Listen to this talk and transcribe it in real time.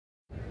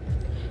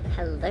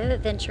Hello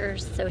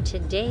adventurers. So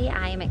today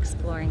I am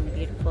exploring the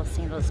beautiful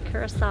Sandals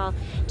Curacao.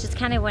 Just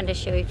kind of wanted to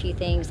show you a few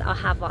things. I'll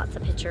have lots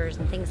of pictures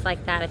and things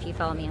like that. If you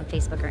follow me on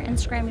Facebook or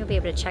Instagram, you'll be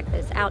able to check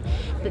those out.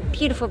 But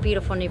beautiful,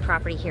 beautiful new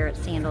property here at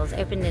Sandals.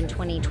 Opened in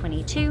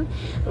 2022.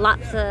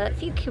 A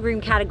few room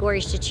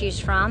categories to choose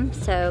from.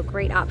 So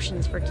great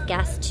options for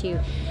guests to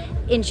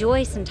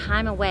enjoy some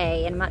time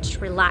away in a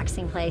much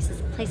relaxing place.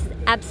 This place is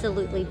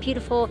absolutely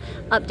beautiful,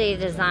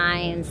 updated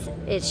designs.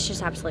 It's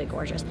just absolutely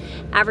gorgeous.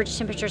 Average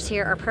temperatures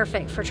here are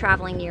perfect for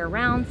traveling year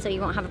round, so you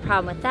won't have a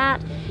problem with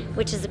that,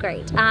 which is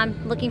great.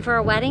 Looking for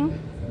a wedding?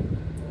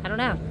 I don't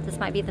know, this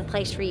might be the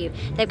place for you.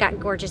 They've got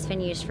gorgeous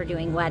venues for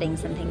doing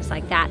weddings and things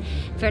like that.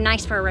 If they're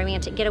nice for a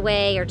romantic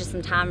getaway or just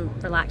some time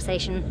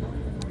relaxation,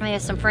 maybe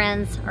with some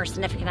friends or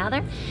significant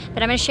other.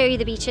 But I'm going to show you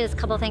the beaches, a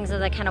couple of things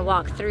as I kind of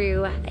walk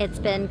through. It's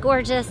been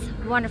gorgeous,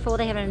 wonderful.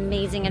 They have an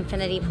amazing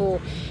infinity pool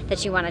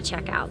that you want to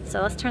check out.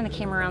 So let's turn the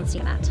camera around and see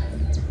that.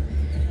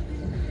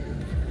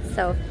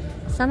 So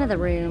some of the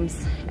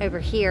rooms over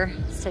here,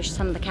 so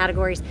some of the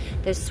categories,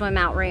 those swim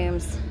out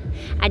rooms.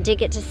 I did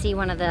get to see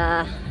one of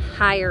the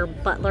higher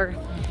butler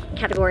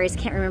categories.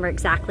 Can't remember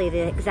exactly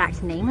the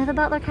exact name of the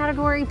butler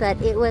category,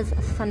 but it was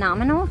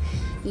phenomenal.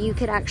 You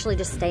could actually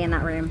just stay in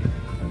that room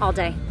all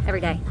day,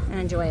 every day, and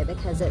enjoy it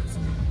because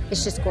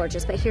it's just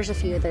gorgeous. But here's a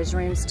few of those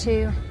rooms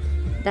too.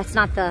 That's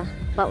not the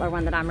butler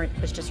one that I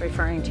was just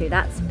referring to.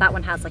 That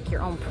one has like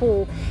your own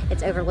pool.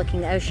 It's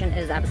overlooking the ocean. It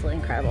is absolutely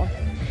incredible.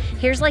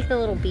 Here's like the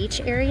little beach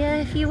area,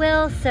 if you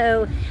will.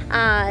 So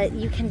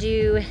you can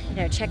do,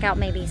 check out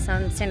maybe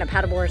some stand-up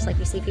paddleboards like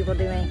you see people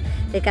doing.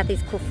 They've got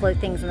these cool float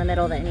things in the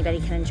middle that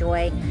anybody can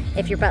enjoy.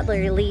 If you're Butler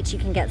Elite, you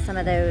can get some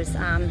of those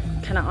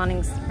kind of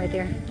awnings right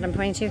there that I'm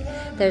pointing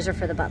to. Those are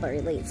for the Butler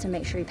Elite, so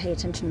make sure you pay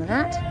attention to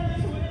that.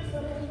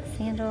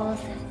 Sandals.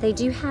 They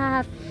do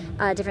have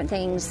different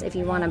things if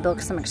you want to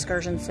book some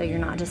excursions so you're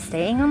not just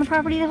staying on the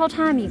property the whole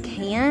time. You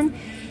can.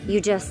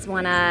 You just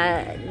want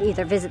to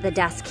either visit the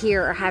desk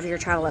here or have your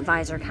travel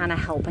advisor kind of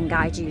help and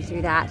guide you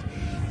through that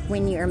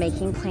when you're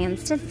making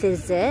plans to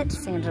visit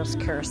Sandals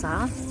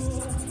Curacao.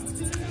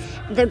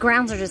 The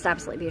grounds are just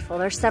absolutely beautiful.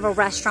 There's several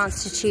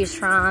restaurants to choose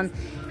from,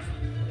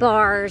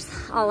 bars,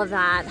 all of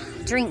that.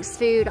 Drinks,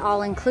 food,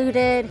 all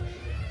included.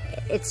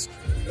 It's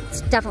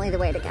definitely the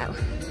way to go.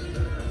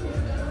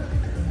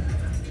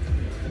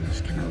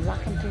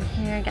 Walking through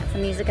here, got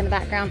some music in the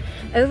background.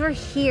 Over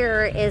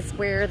here is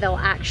where they'll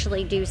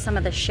actually do some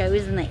of the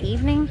shows in the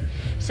evening.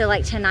 So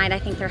like tonight, I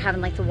think they're having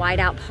like the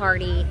whiteout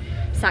party,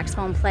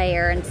 saxophone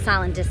player and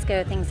silent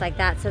disco, things like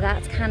that. So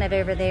that's kind of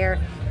over there.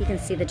 You can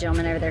see the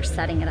gentleman over there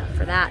setting it up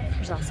for that.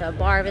 There's also a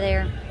bar over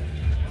there.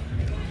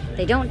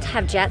 They don't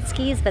have jet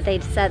skis, but they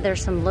said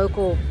there's some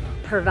locals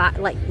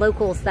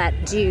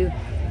that do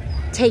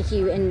take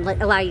you and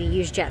allow you to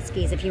use jet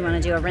skis if you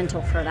want to do a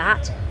rental for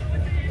that.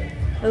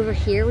 Over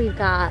here we've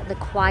got the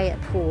quiet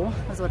pool,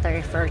 is what they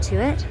refer to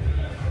it.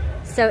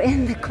 So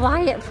in the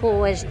quiet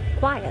pool is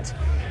quiet.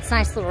 It's a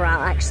nice little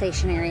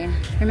relaxation area.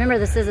 Remember,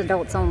 this is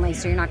adults only,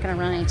 so you're not going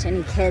to run into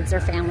any kids or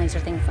families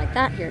or things like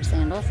that here at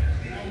Sandals.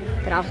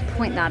 But I'll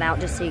point that out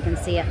just so you can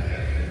see it.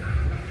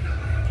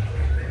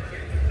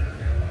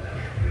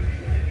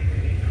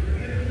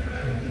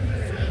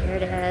 Here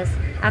it is.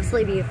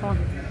 Absolutely beautiful.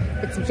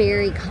 It's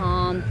very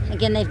calm.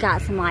 Again, they've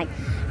got some like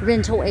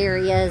rental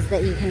areas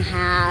that you can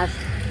have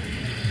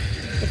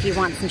if you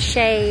want some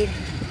shade.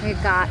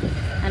 We've got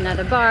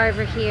another bar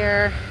over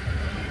here.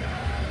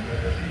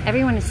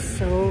 Everyone is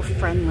so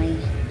friendly.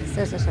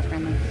 So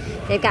friendly.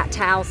 They've got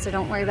towels, so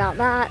don't worry about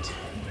that.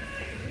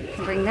 You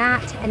can bring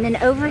that. And then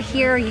over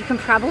here, you can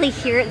probably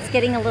hear it's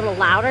getting a little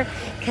louder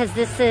because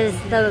this is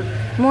the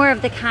more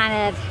of the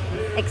kind of,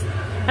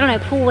 I don't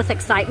know, pool with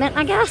excitement,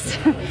 I guess.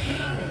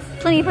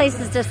 Plenty of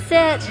places to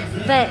sit,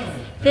 but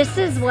this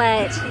is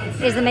what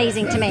is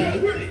amazing to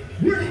me.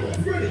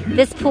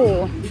 This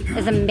pool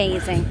is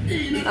amazing.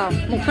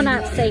 Oh, we'll put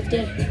out safety.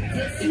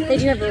 They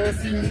do have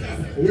rules.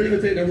 We're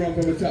gonna take that run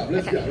from the top.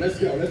 Let's go, let's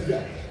go, let's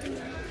go.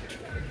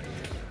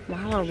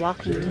 While we're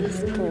walking to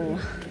this pool,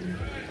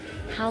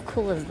 how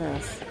cool is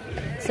this?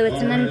 So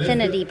it's an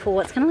infinity pool.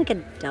 It's kind of like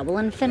a double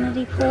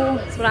infinity pool,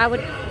 is what I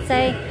would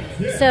say.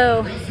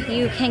 So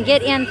you can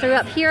get in through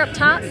up here up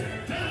top,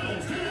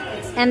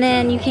 and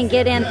then you can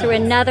get in through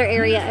another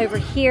area over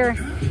here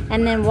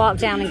and then walk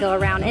down and go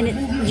around.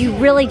 And you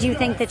really do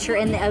think that you're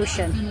in the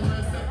ocean.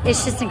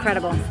 It's just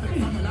incredible.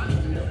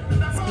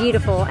 It's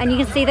beautiful. And you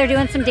can see they're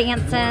doing some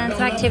dancing,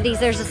 some activities.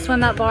 There's a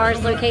swim up bar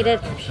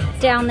located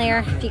down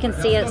there. If you can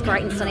see it, it's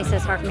bright and sunny, so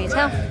it's hard for me to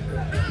tell.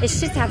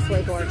 It's just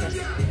absolutely gorgeous.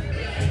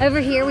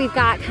 Over here, we've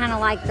got kind of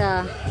like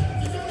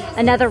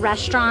another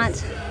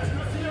restaurant.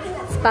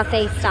 It's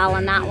buffet style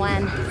in that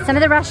one. Some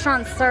of the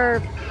restaurants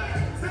serve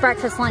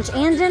breakfast, lunch,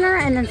 and dinner,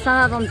 and then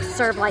some of them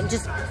serve like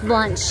just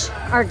lunch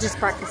or just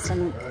breakfast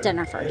and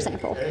dinner, for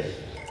example.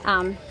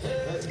 I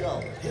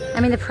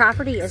mean, the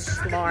property is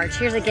just large.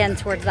 Here's again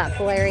towards that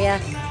pool area.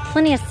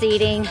 Plenty of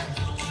seating.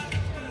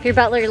 If you're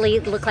Butler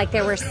Elite, it looked like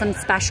there were some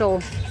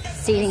special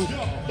seating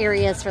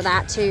areas for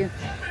that too.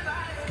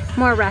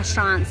 more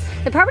restaurants.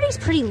 The property's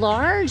pretty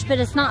large, but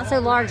it's not so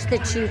large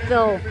that you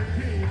feel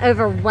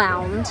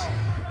overwhelmed.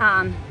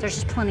 There's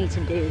just plenty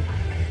to do.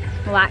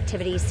 Well,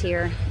 activities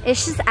here.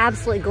 It's just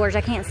absolutely gorgeous.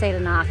 I can't say it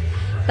enough.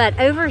 But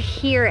over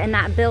here in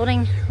that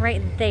building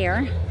right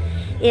there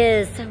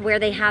is where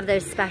they have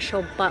those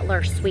special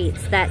butler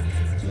suites that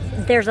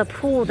there's a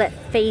pool that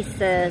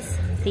faces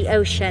the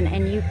ocean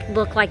and you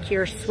look like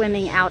you're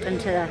swimming out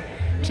into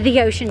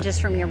the ocean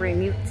just from your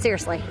room.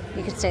 Seriously,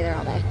 you could stay there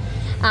all day.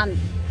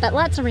 But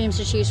lots of rooms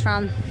to choose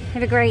from.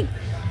 Have a great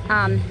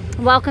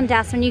welcome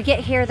desk. When you get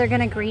here, they're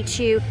gonna greet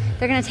you.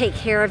 They're gonna take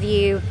care of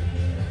you.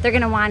 They're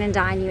gonna wine and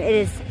dine you. It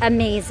is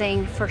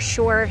amazing for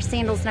sure.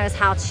 Sandals knows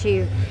how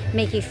to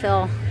make you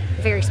feel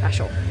very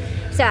special.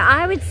 So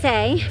I would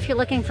say if you're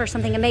looking for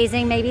something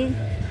amazing, maybe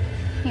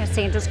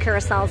Sandals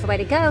Curacao is the way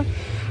to go.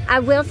 I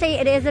will say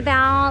it is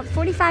about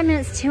 45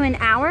 minutes to an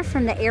hour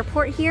from the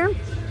airport here.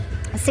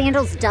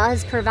 Sandals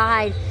does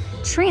provide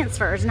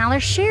transfers. Now they're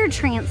shared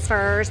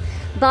transfers,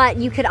 but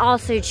you could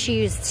also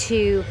choose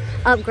to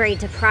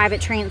upgrade to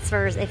private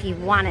transfers if you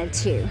wanted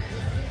to.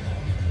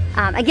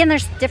 Again,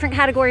 there's different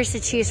categories to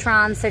choose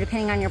from, so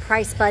depending on your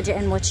price budget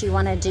and what you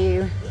want to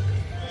do,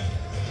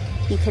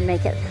 you can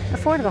make it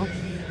affordable.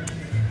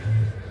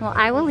 Well,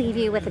 I will leave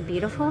you with a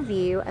beautiful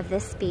view of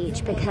this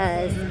beach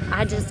because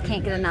I just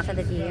can't get enough of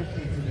the view.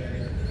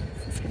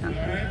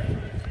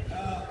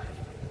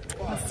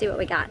 Let's see what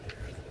we got.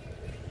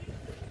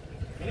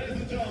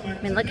 I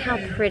mean, look how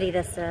pretty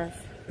this is.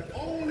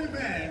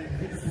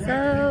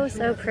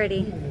 So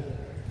pretty.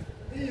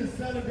 He is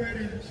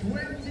celebrating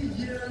 20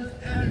 years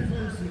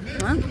anniversary.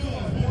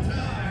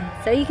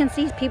 Well, so you can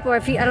see people, I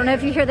don't know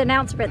if you hear the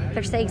announcement,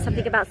 they're saying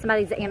something about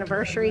somebody's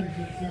anniversary.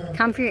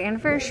 Come for your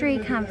anniversary,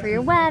 come for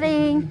your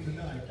wedding,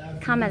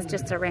 come as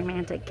just a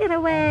romantic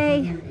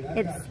getaway.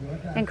 It's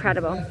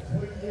incredible.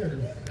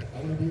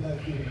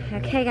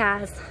 Okay,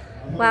 guys.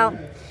 Well,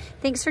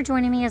 thanks for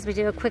joining me as we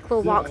do a quick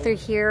little walkthrough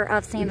here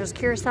of Sandals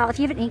Curacao. If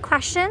you have any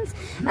questions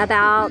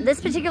about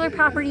this particular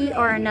property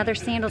or another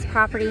Sandals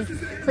property,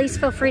 please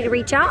feel free to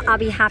reach out. I'll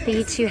be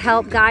happy to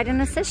help guide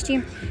and assist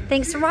you.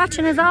 Thanks for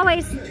watching as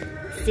always.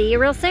 See you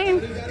real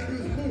soon.